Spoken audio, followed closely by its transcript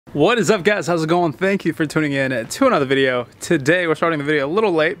What is up, guys? How's it going? Thank you for tuning in to another video. Today we're starting the video a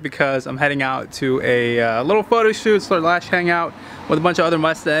little late because I'm heading out to a little photo shoot, / hangout with a bunch of other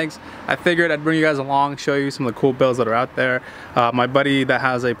Mustangs. I figured I'd bring you guys along, show you some of the cool builds that are out there. My buddy that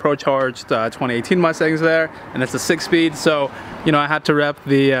has a Pro-Charged 2018 Mustang is there, and it's a 6-speed, so you know I had to rep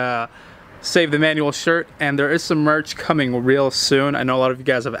the Save the Manual shirt, and there is some merch coming real soon. I know a lot of you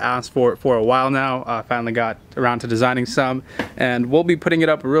guys have asked for it for a while now. I finally got around to designing some, and we'll be putting it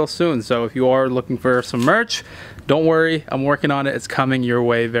up real soon. So if you are looking for some merch, don't worry, I'm working on it. It's coming your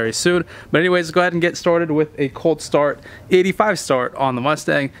way very soon. But anyways, go ahead and get started with a cold start 85 start on the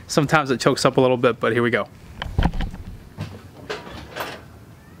Mustang. Sometimes it chokes up a little bit, but here we go.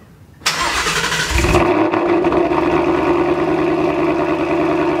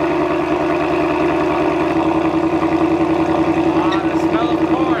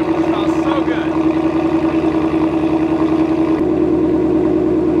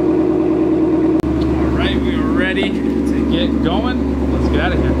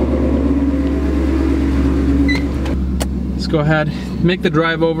 Go ahead, make the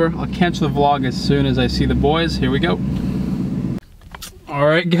drive over. I'll catch the vlog as soon as I see the boys. Here we go. All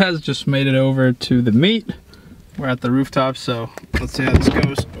right, guys, just made it over to the meet. We're at the rooftop, so let's see how this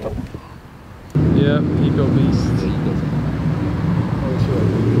goes. Yep, Eco Beast.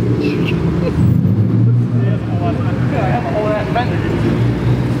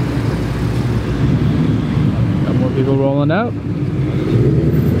 Got more people rolling out.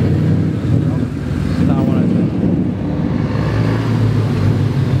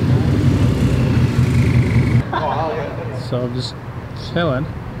 So I'm just chilling.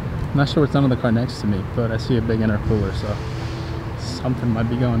 I'm not sure what's under the car next to me, but I see a big intercooler, so something might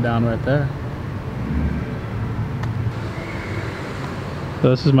be going down right there. So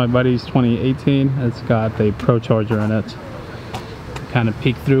this is my buddy's 2018. It's got the Pro-Charger in it. Kind of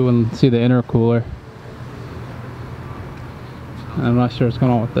peek through and see the intercooler. I'm not sure what's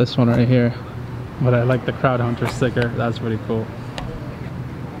going on with this one right here, but I like the Crowd Hunter sticker. That's pretty cool.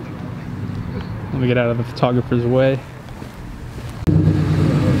 Let me get out of the photographer's way.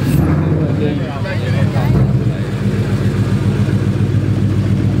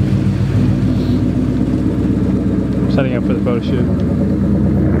 Setting up for the photo shoot.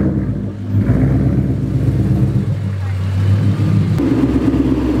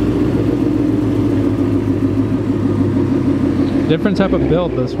 Different type of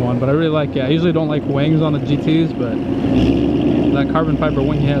build, this one, but I really like it. I usually don't like wings on the GTs, but that carbon fiber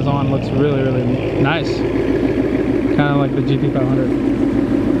wing he has on looks really, really nice. Kind of like the GT 500.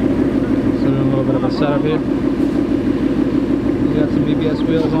 So doing a little bit of a setup here. You got some BBS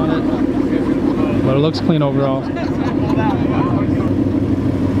wheels on it, but it looks clean overall.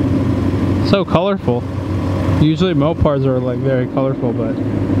 So colorful. Usually Mopars are like very colorful, but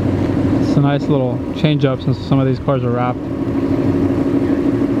it's a nice little change up since some of these cars are wrapped.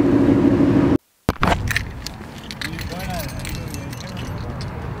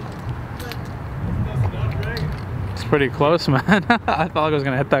 It's pretty close, man. I thought I was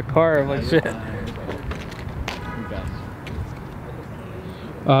gonna hit that car. I'm like, shit.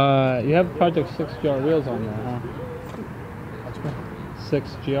 You have Project 6GR wheels on there, huh?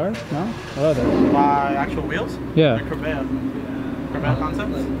 6GR? No? Oh, that's actual wheels? Yeah. Corvette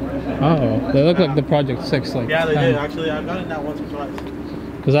concepts? Oh, they look like the Project 6. Like, yeah, they did. Actually, I've gotten that once or twice.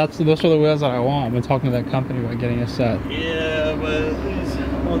 Because those are the wheels that I want. I've been talking to that company about getting a set. Yeah, but these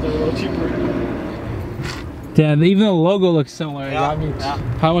ones are a little cheaper. Damn, even the logo looks similar. Yeah, yeah.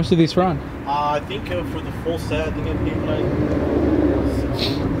 How much do these run? I think for the full set, I think it'd be like...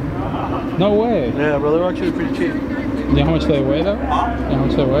 No way. Yeah, bro, they're actually pretty cheap. You know how much they weigh though? Huh? You know how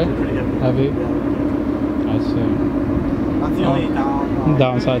much they weigh? Pretty heavy. I see. That's the only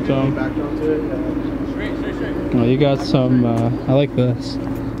downside to them. Well, you got some, I like this.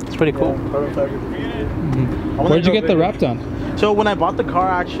 It's pretty cool. Where'd you get the wrap done? So when I bought the car,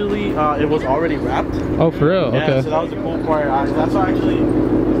 actually, it was already wrapped. Oh, for real? Yeah, okay. So that was the cool part. That's why I actually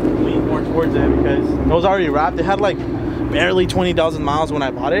leaned more towards it, because it was already wrapped. It had like barely 20,000 miles when I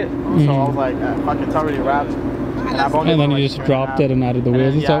bought it. So I was like, fuck, it's already wrapped. And then you just dropped it and added the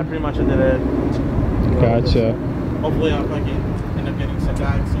wheels and stuff? Yeah, pretty much I did it. Gotcha. Hopefully I'll end up getting some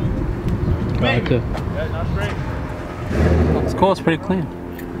back soon. Gotcha. Yeah, that's great. It's cool, it's pretty clean.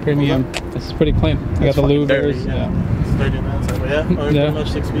 Premium. This is pretty clean. I got the louvers. Yeah. It's 30 minutes. Pretty much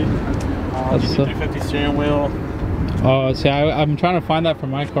 6 speed. GT350 steering wheel. Oh, see, I'm trying to find that for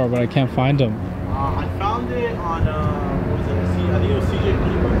my car, but I can't find them. I found it on, what was it? I think it was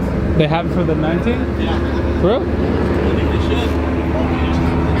CJ. They have it for the 19? Yeah. For real? I think they should.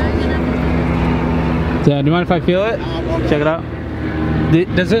 Yeah, do you mind if I feel it? Check it out.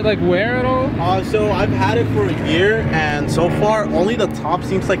 Does it like wear at all? So I've had it for a year, and so far only the top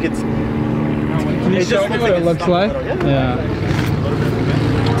seems like it's. Can you show me what it looks like? Yeah.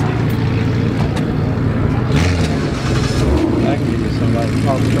 I can give you some light.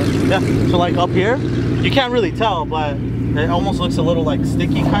 Yeah. So like up here, you can't really tell, but it almost looks a little like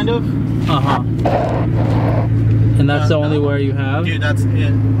sticky, kind of. And that's the only wear you have? Dude, that's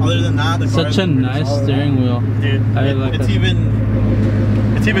it. Other than that, the such a nice steering wheel. Dude,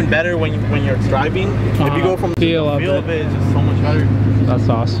 it's even better when you're driving. If you go from the feel of it, it's just so much better. That's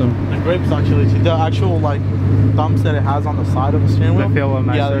awesome. The grips actually, the actual like thumps that it has on the side of the steering wheel. They feel real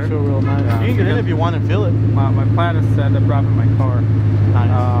nice. Yeah, they feel real nice. Yeah. You can get in if you want and feel it. My plan is to end up wrapping my car.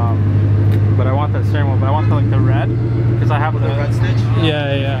 Nice. But I want that steering wheel. But I want the, like the red, because I have the red stitch.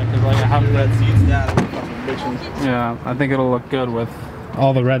 Yeah, because like I have the red seats. Yeah, I think it'll look good with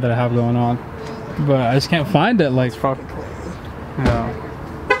all the red that I have going on. But I just can't find it. Like, yeah.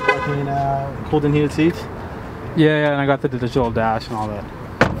 Fucking cooled and heated seats. Yeah, and I got the digital dash and all that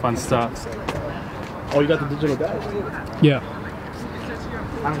fun stuff. Oh, you got the digital dash? Yeah.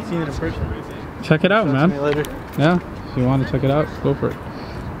 I haven't seen it in person. Check it out, man. Later. Yeah, if you want to check it out, go for it.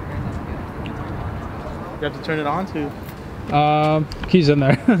 You have to turn it on too. Keys in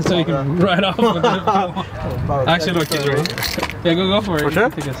there, so you can ride off with it. Actually, no, keys right here. Yeah, go for it. For sure?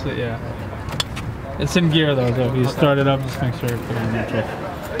 Take a sit, yeah. It's in gear though, so if you start it up, just make sure you put it in neutral.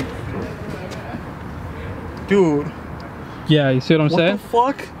 Dude. Yeah, you see what I'm saying?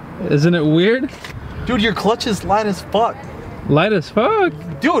 What the fuck? Isn't it weird? Dude, your clutch is light as fuck. Light as fuck?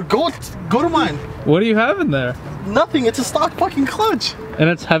 Dude, go to mine. What do you have in there? Nothing, it's a stock fucking clutch. And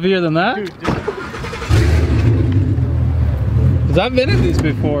it's heavier than that? Dude. Cause I've been in these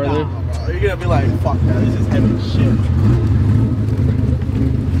before. Nah, bro, you're gonna be like, fuck that, this is heavy as shit.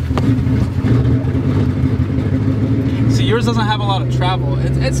 See, yours doesn't have a lot of travel.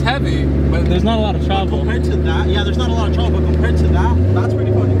 It's heavy, but there's not a lot of travel. Compared to that, yeah, there's not a lot of travel, but compared to that, that's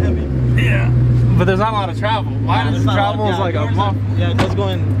pretty fucking heavy. Yeah. But there's not a lot of travel. Mine is travel is like a month. Yeah, it does go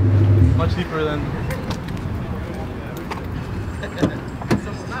in much deeper than.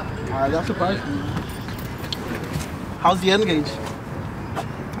 Alright, that surprised me. How's the end gauge?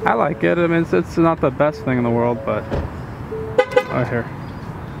 I like it. I mean, it's not the best thing in the world, but right here.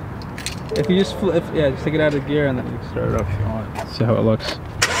 If you just flip, yeah, just take it out of gear and then you can start it up if you want. See how it looks.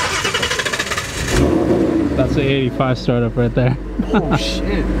 That's the 85 startup right there. Oh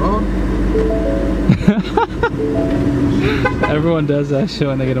shit, bro. Everyone does that shit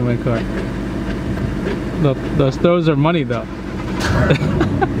when they get in my car. Those throws are money though.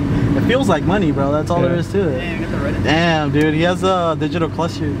 It feels like money, bro. That's all there is to it. Damn, dude. He has a digital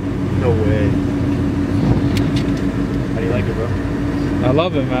clutch here. No way. How do you like it, bro? I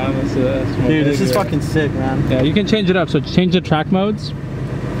love it, man. That's dude, this is fucking sick, man. Yeah, you can change it up. So change the track modes.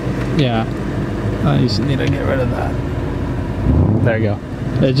 Yeah. You just need to get rid of that. There you go.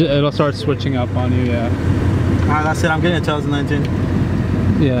 It'll start switching up on you, yeah. Alright, that's it. I'm getting a 2019.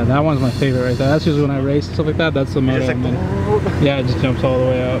 Yeah, that one's my favorite right there. That's just when I race and stuff like that. That's the motor. Like, yeah, it just jumps all the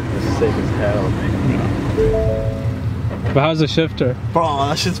way up. It's sick as hell. Yeah. But how's the shifter? Bro,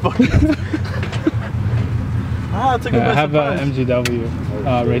 that shit's fucking. It's a good I have a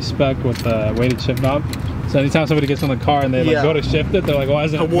MGW race spec with the weighted shift knob. So anytime somebody gets in the car and they like go to shift it, they're like, why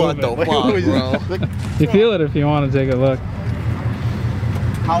isn't it moving? What the fuck, bro? You feel it if you want to take a look.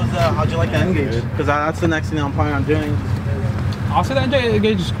 How'd you like the end gauge? Because that's the next thing I'm planning on doing. I'll say that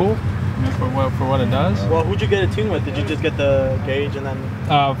gauge is cool. I mean, for what it does. Well, who'd you get it tuned with? Did you just get the gauge and then?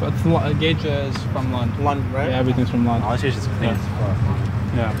 Gauge is from Lund. Lund, right? Yeah, everything's from Lund. Oh, it's just clean.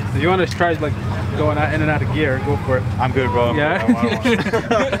 Yeah. If you want to try like going in and out of gear, go for it. I'm good, bro. Yeah. I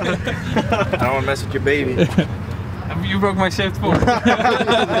don't want to mess with your baby. You broke my shift forward. You know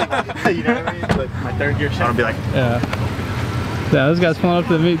what I mean? Like my third gear shift. I want to be like. Yeah. Yeah, this guy's pulling up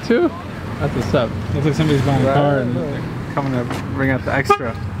to the meet too. That's what's up. Looks like somebody's buying a car and coming to bring out the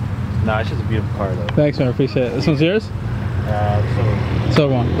extra. No, it's just a beautiful car though. Thanks, man. I appreciate it. This one's yours? So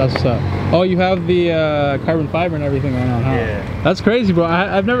one. That's what's up. Oh, you have the carbon fiber and everything going on, huh? Yeah. That's crazy, bro.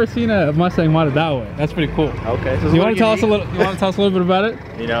 I've never seen a Mustang modded that way. That's pretty cool. Okay. So you want to tell us a little? You want to tell us a little bit about it?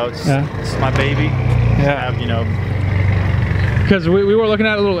 You know, it's my baby. Yeah. You know. Because we were looking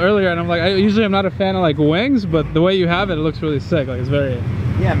at it a little earlier, and I'm like, usually I'm not a fan of like wings, but the way you have it, it looks really sick. Like it's very.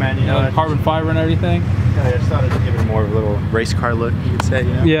 Yeah, man. You know, like carbon fiber and everything. Yeah, I just thought it'd give it more of a little race car look, you could say.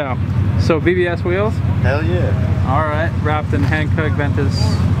 You know? Yeah. So BBS wheels. Hell yeah. All right. Wrapped in Hankook Ventus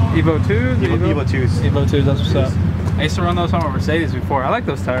Evo 2s. Evo 2s. Evo 2s. That's what's up. I used to run those on a Mercedes before. I like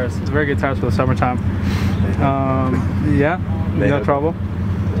those tires. It's very good tires for the summertime. Yeah. No trouble.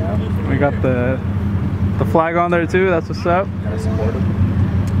 Yeah. We got the flag on there too. That's what's up. Gotta support them.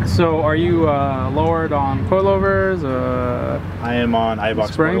 So are you lowered on coilovers? I am on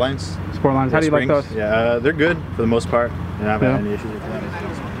iBox Sport Lines. Sport Lines. Yeah, How do you like those? Yeah, they're good for the most part. I haven't had any issues with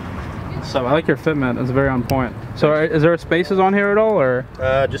them. So I like your fitment. It's very on point. So is there spaces on here at all, or?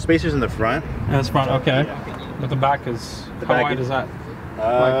 Just spacers in the front. That's front. Okay. But the back is. How wide is that?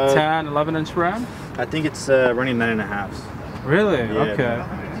 Like 10, 11-inch rim? I think it's running 9.5s. Really? Yeah. Okay.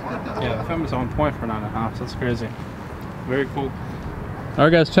 Yeah, the fitment's on point for 9.5. That's crazy. Very cool. All right,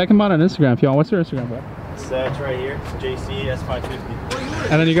 guys, check him out on Instagram if you want. What's your Instagram, bro? It's right here. JC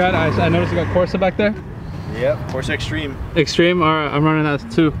S550. And then you got. I noticed you got Corsa back there. Yep. Corsa Extreme. Extreme. All right, I'm running that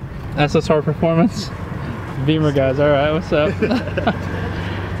too. SSR Performance. Beamer guys. All right, what's up?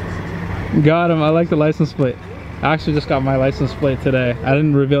 Got him. I like the license plate. I actually just got my license plate today. I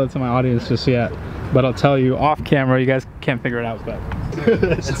didn't reveal it to my audience just yet, but I'll tell you off camera. You guys can't figure it out, but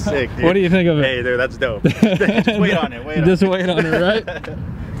it's sick, dude. What do you think of it? Hey, dude, that's dope. Just wait on it. Just wait on it, right?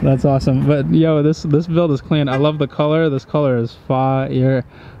 That's awesome. But yo, this build is clean. I love the color. This color is fire.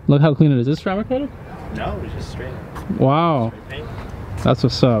 Look how clean it is. Is this ceramic coated? No, it's just straight. Wow. Straight paint. That's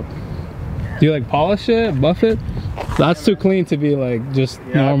what's up. Do you like polish it, buff it? That's too clean to be like just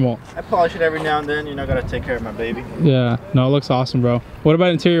normal. I polish it every now and then, you know, gotta take care of my baby. Yeah, no, it looks awesome, bro. What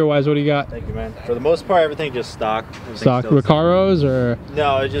about interior wise? What do you got? Thank you, man. For the most part, everything just stock. Stock Recaros or?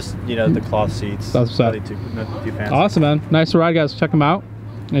 No, it's just, you know, the cloth seats. That's what's up. Nothing too fancy. Awesome, man. Nice to ride, guys. Check them out.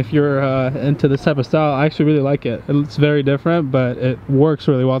 If you're into this type of style, I actually really like it. It's very different, but it works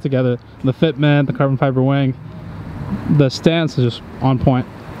really well together. The fitment, the carbon fiber wing, the stance is just on point.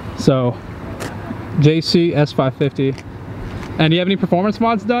 So, JC S550. And do you have any performance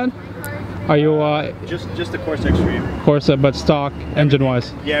mods done? Are you just the Corsa Extreme. Corsa, but stock engine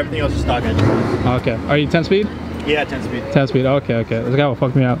wise? Yeah, everything else is stock engine wise. Okay. Are you 10 speed? Yeah, 10 speed. 10 speed. Okay. This guy will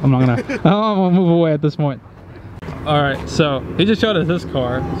fuck me up. I'm not gonna. I'm gonna move away at this point. All right. So he just showed us his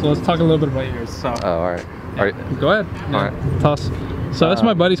car. So let's talk a little bit about yours. So. Oh, all right. Yeah. All right. Go ahead. All right. Tell us. So that's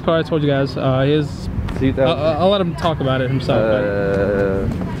my buddy's car. I told you guys. His. I'll let him talk about it himself.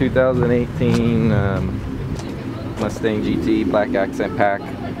 2018 Mustang GT black accent pack.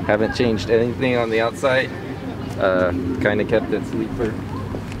 Haven't changed anything on the outside. Kind of kept it sleeper.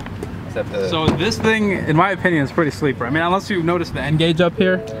 So this thing, in my opinion, is pretty sleeper. I mean, unless you've noticed the N gauge up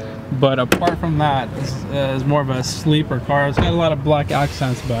here, but apart from that, this is more of a sleeper car. It's got a lot of black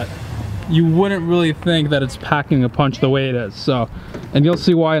accents, but you wouldn't really think that it's packing a punch the way it is. So, and you'll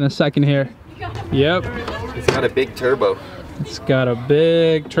see why in a second here. Yep. It's got a big turbo. It's got a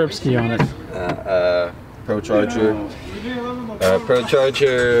big Terpsky on it. ProCharger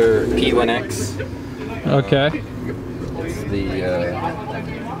P1X. Okay. It's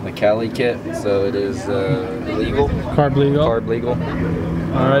the Cali kit, so it is legal. Carb legal. Carb legal.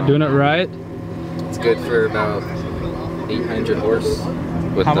 All right, doing it right. It's good for about 800 horse.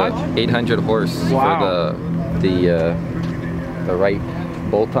 With How the much? 800 horse Wow. for the right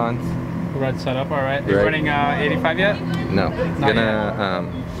bolt-ons. Right setup. All right. You're Right. running 85 yet? No, Not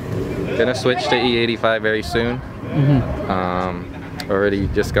gonna switch to E85 very soon. Already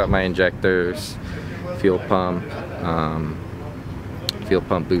just got my injectors, fuel pump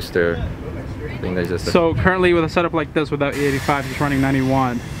booster. I think there's just So currently with a setup like this without E85, just running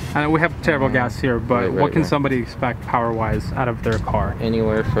 91. And we have terrible gas here, but what can somebody expect power-wise out of their car?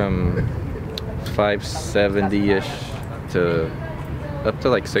 anywhere from 570-ish to up to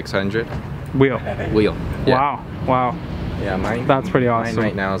like 600. Wheel. Yeah. Wow. Yeah, mine. That's pretty awesome. Mine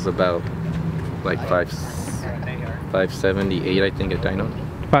right now is about like 578, I think, at dyno.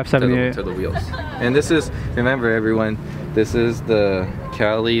 578. To the wheels. And this is, remember everyone, this is the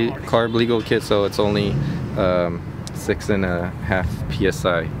Cali carb legal kit, so it's only 6.5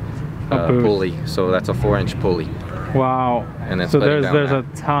 psi pulley. So that's a 4-inch pulley. Wow. And then so there's down a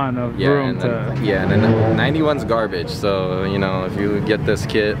ton of room and then, yeah, and then 91's garbage. So you know, if you get this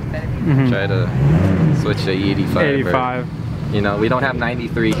kit, try to switch to E85. 85. Or, you know, we don't have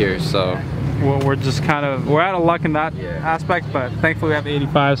 93 here, so we're just kind of out of luck in that aspect, but thankfully we have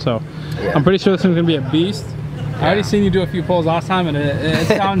 85. So I'm pretty sure this one's gonna be a beast. I already seen you do a few pulls last time, and it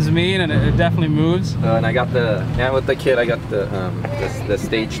sounds mean, and it definitely moves. And I got with the kit, I got the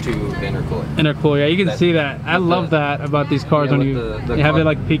stage 2 intercooler. Intercooler, yeah, you can see that. I love that about these cars when you have it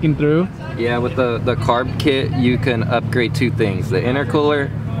like peeking through. Yeah, with the carb kit, you can upgrade 2 things: the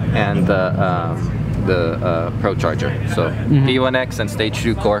intercooler and the ProCharger. So P1X and stage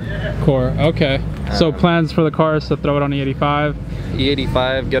 2 core. Okay. So plans for the car is to throw it on E85.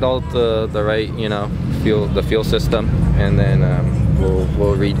 E85, get all the right, you know, fuel system, and then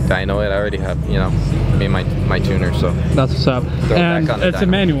we'll re-dyno it. I already have, you know, made my tuner, so that's what's up. And it's a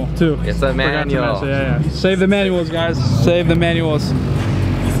manual too. It's a manual. Yeah. Save the manuals, guys. Save the manuals.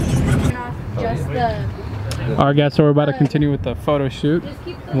 Alright guys, so we're about to continue with the photo shoot.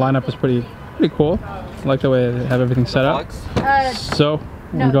 The lineup is pretty cool. I like the way they have everything set up. So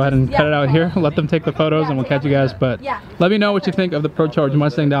we'll go ahead and cut it out here. Let them take the photos and we'll catch you guys. But let me know what you think of the Pro Charge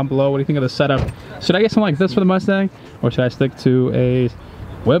Mustang down below. What do you think of the setup? Should I get something like this for the Mustang? Or should I stick to a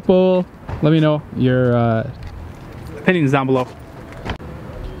Whipple? Let me know your opinions down below.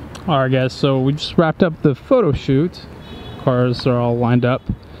 Alright guys, so we just wrapped up the photo shoot. Cars are all lined up.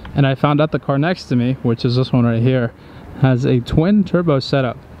 And I found out the car next to me, which is this one right here, has a twin turbo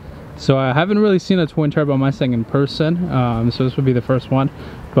setup. So I haven't really seen a twin turbo Mustang in person, so this would be the first one.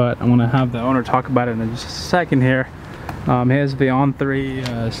 But I'm gonna have the owner talk about it in just a second here. He has the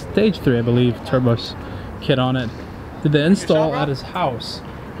On3 Stage 3, I believe, turbo kit on it. Did the install at his house,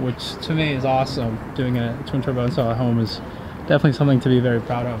 which to me is awesome. Doing a twin turbo install at home is definitely something to be very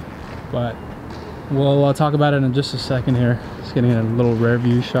proud of. But we'll talk about it in just a second here. Just getting a little rear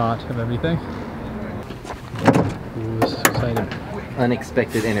view shot of everything. Ooh, this is exciting.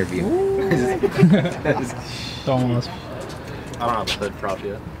 Unexpected interview. Almost. I don't have a hood prop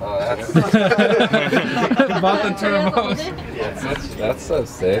yet. Oh, that's Bought the turbos. that's so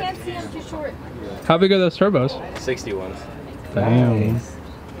sick. Can't see him too short. How big are those turbos? 61s. Damn. Nice.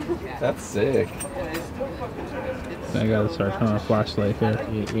 That's sick. I gotta start turning on a flashlight here.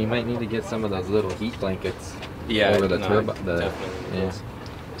 You might need to get some of those little heat blankets. Yeah, over the no, turbo. definitely.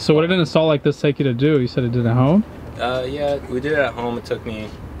 So what did an install like this take you to do? You said it did at home? Yeah, we did it at home. It took me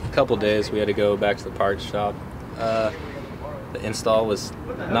a couple days. We had to go back to the parts shop. The install was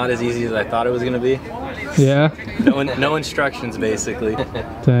not as easy as I thought it was going to be. Yeah? No instructions, basically.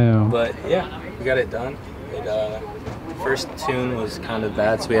 Damn. But yeah, we got it done. First tune was kind of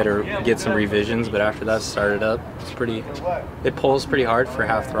bad, so we had to get some revisions, but after that started up, it pulls pretty hard for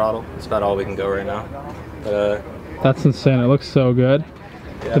half throttle. It's about all we can go right now. But, that's insane. It looks so good.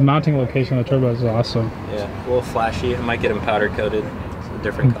 yeah. The mounting location of the turbo is awesome. Yeah, a little flashy. I might get them powder coated, a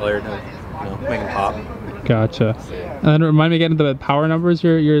different color to make them pop. Gotcha. And then remind me again of the power numbers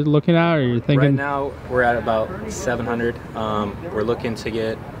you're looking at, or you're thinking? Right now we're at about 700. We're looking to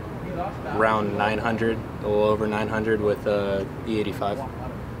get around 900, a little over 900 with E85.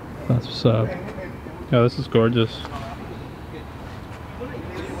 That's what's up. Yeah, this is gorgeous.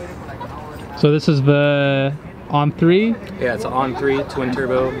 So this is the On3? Yeah, it's an On3 twin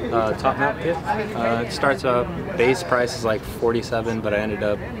turbo top mount kit. It starts up, base price is like 47, but I ended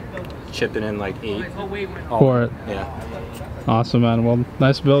up chipping in like 8 For it. Yeah. Awesome, man. Well,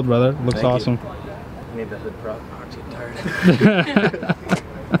 nice build, brother. Looks Thank you. awesome. I need the hood prop. I'm getting tired.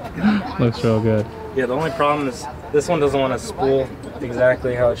 Looks real good. Yeah, the only problem is this one doesn't want to spool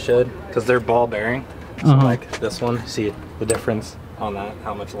exactly how it should because they're ball bearing. So like this one, see the difference on that,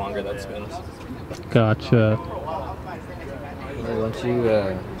 how much longer that spins. Gotcha. Once you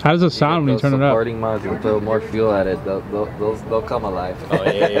How does it sound when you turn it up? Supporting mods and throw more fuel at it, they'll come alive. Oh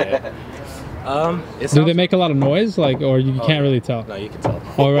yeah. Do they make a lot of noise, like, or you can't really tell? No, you can tell.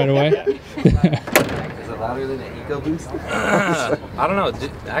 Oh, right away? Is it louder than an EcoBoost? I don't know.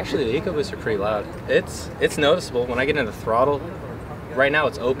 Actually, the EcoBoosts are pretty loud. It's noticeable when I get into the throttle. Right now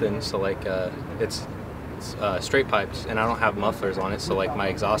it's open, so like it's straight pipes, and I don't have mufflers on it, so like my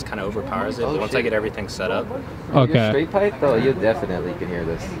exhaust kind of overpowers it. But once I get everything set up, Okay. Your straight pipe though, you definitely can hear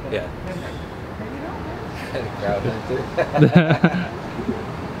this. yeah.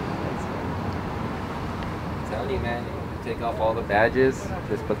 Tell you, man, take off all the badges,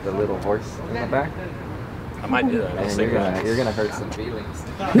 just put the little horse in the back, I might do that. and you're gonna hurt some feelings.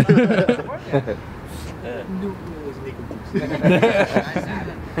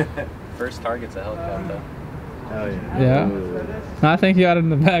 First target's a Hellcat though. Hell yeah. Yeah. I think you got it in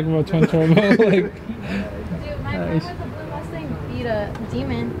the back of a twin turbo. Like, Dude, my friend with the Blue Mustang beat a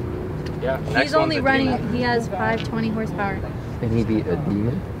Demon. Yeah. He's only running, he has 520 horsepower. And he beat a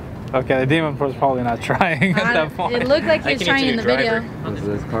demon. okay, the Demon was probably not trying at that point. It looked like he I was can trying get in you the a video. Was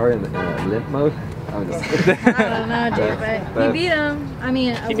this car in limp mode? I'm just kidding. I don't know, dude, but he beat him. I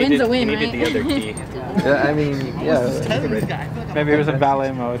mean, a win's a win, he right? needed the other key. Yeah, I mean, yeah. Maybe it was in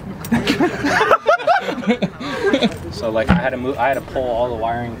ballet mode. So like I had to pull all the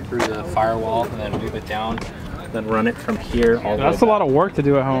wiring through the firewall and then move it down, then run it from here all the way That's a lot of work to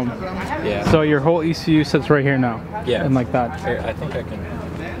do at home. back. Yeah. So your whole ECU sits right here now. Yeah. And like that. Here, I think I can.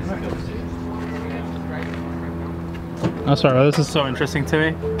 I'm sorry, this is so interesting to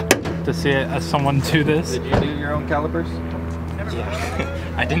me to see it as someone do this. Did you do your own calipers?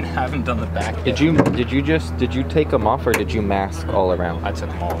 Yeah. I didn't have him done the back yet. Did you take them off or did you mask all around? I took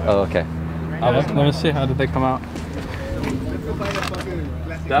them all. Oh, okay. Let me see, how did they come out?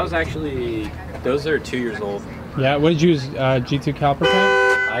 That was actually, those are 2 years old. Yeah, what did you use, G2 caliper paint?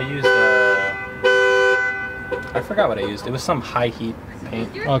 I used I forgot what I used. It was some high heat paint.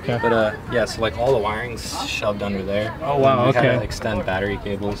 Okay. But yeah, so like all the wiring's shoved under there. Oh wow. We had Okay. to extend battery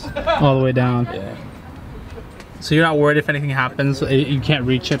cables. All the way down. Yeah. So you're not worried if anything happens? You can't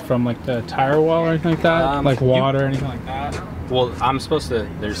reach it from like the tire wall or anything like that? Like water or anything like that? Well, I'm supposed to.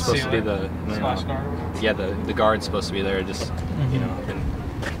 There's supposed to be the splash guard. Yeah, the guard's supposed to be there. Just you know, and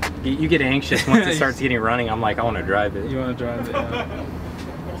you get anxious once it starts getting running. I'm like, I want to drive it. You want to drive it?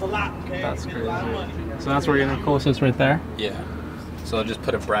 Yeah. That's crazy. So that's where your intercooler sits right there? Yeah. So I'll just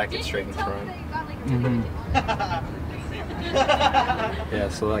put a bracket straight in front. Yeah,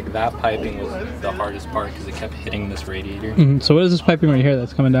 so like that piping was the hardest part because it kept hitting this radiator. So what is this piping right here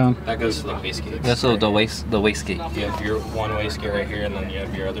that's coming down? That goes to the wastegate. That's the wastegate. You have your one wastegate right here, and then you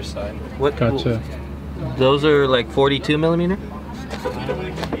have your other side. What? Gotcha. Those are like 42 millimeter.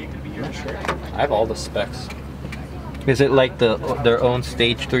 I have all the specs. Is it like their own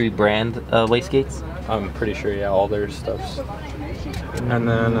Stage 3 brand wastegates? I'm pretty sure, yeah, all their stuffs. And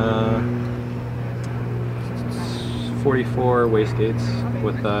then 44 wastegates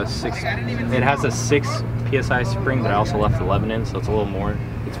with 6. It has a 6 psi spring, but I also left 11 in, so it's a little more.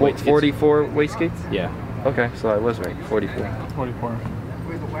 It's 44 wastegates? Yeah. Okay, so I was right. 44. 44.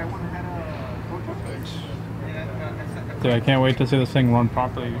 Dude, I can't wait to see this thing run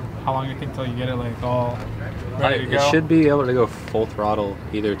properly. How long do you think till you get it like all ready to go? It should be able to go full throttle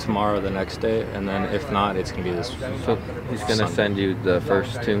either tomorrow or the next day, and then if not, it's gonna be this. So he's gonna send you the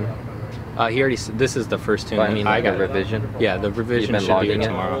first tune. He already. This is the first tune. I mean, like got a revision. Yeah, the revision You've been should be logging it?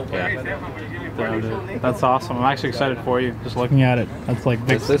 tomorrow. Yeah. That's awesome. I'm actually excited for you. Just looking at it, that's like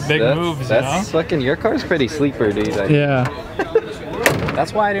big moves. That's fucking. Your car's pretty sleeper, dude. Like, Yeah.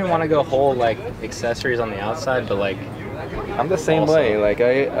 That's why I didn't want to go whole like accessories on the outside, but like I'm the same way. Like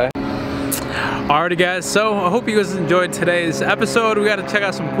I Alrighty guys, so I hope you guys enjoyed today's episode. We got to check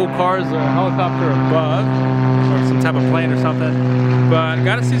out some cool cars, a helicopter above, or some type of plane or something. But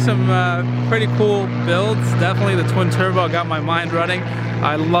got to see some pretty cool builds. Definitely the twin turbo got my mind running.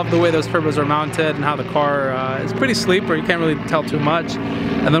 I love the way those turbos are mounted and how the car is pretty sleeper. You can't really tell too much.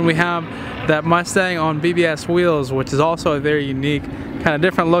 And then we have that Mustang on BBS wheels, which is also a very unique, kind of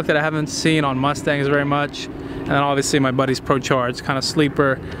different look that I haven't seen on Mustangs very much. And then obviously my buddy's Pro Charge, kind of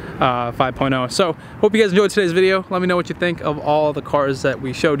sleeper 5.0. So hope you guys enjoyed today's video. Let me know what you think of all the cars that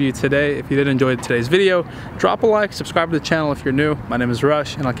we showed you today. If you did enjoy today's video, drop a like, subscribe to the channel if you're new. My name is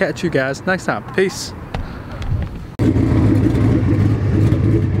Rush, and I'll catch you guys next time. Peace. Twin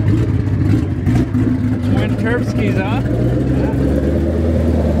Turbskis, huh?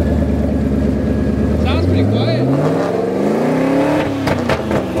 Sounds pretty quiet.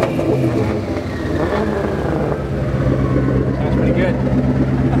 Good.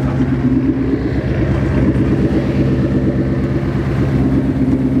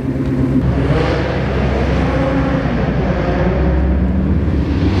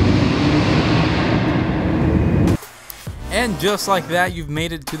 And just like that, you've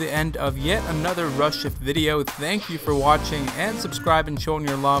made it to the end of yet another Rush Shift video. Thank you for watching and subscribe and showing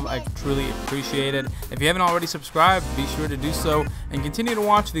your love. I truly appreciate it. If you haven't already subscribed, be sure to do so and continue to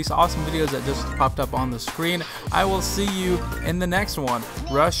watch these awesome videos that just popped up on the screen. I will see you in the next one.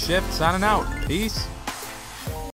 Rush Shift signing out. Peace.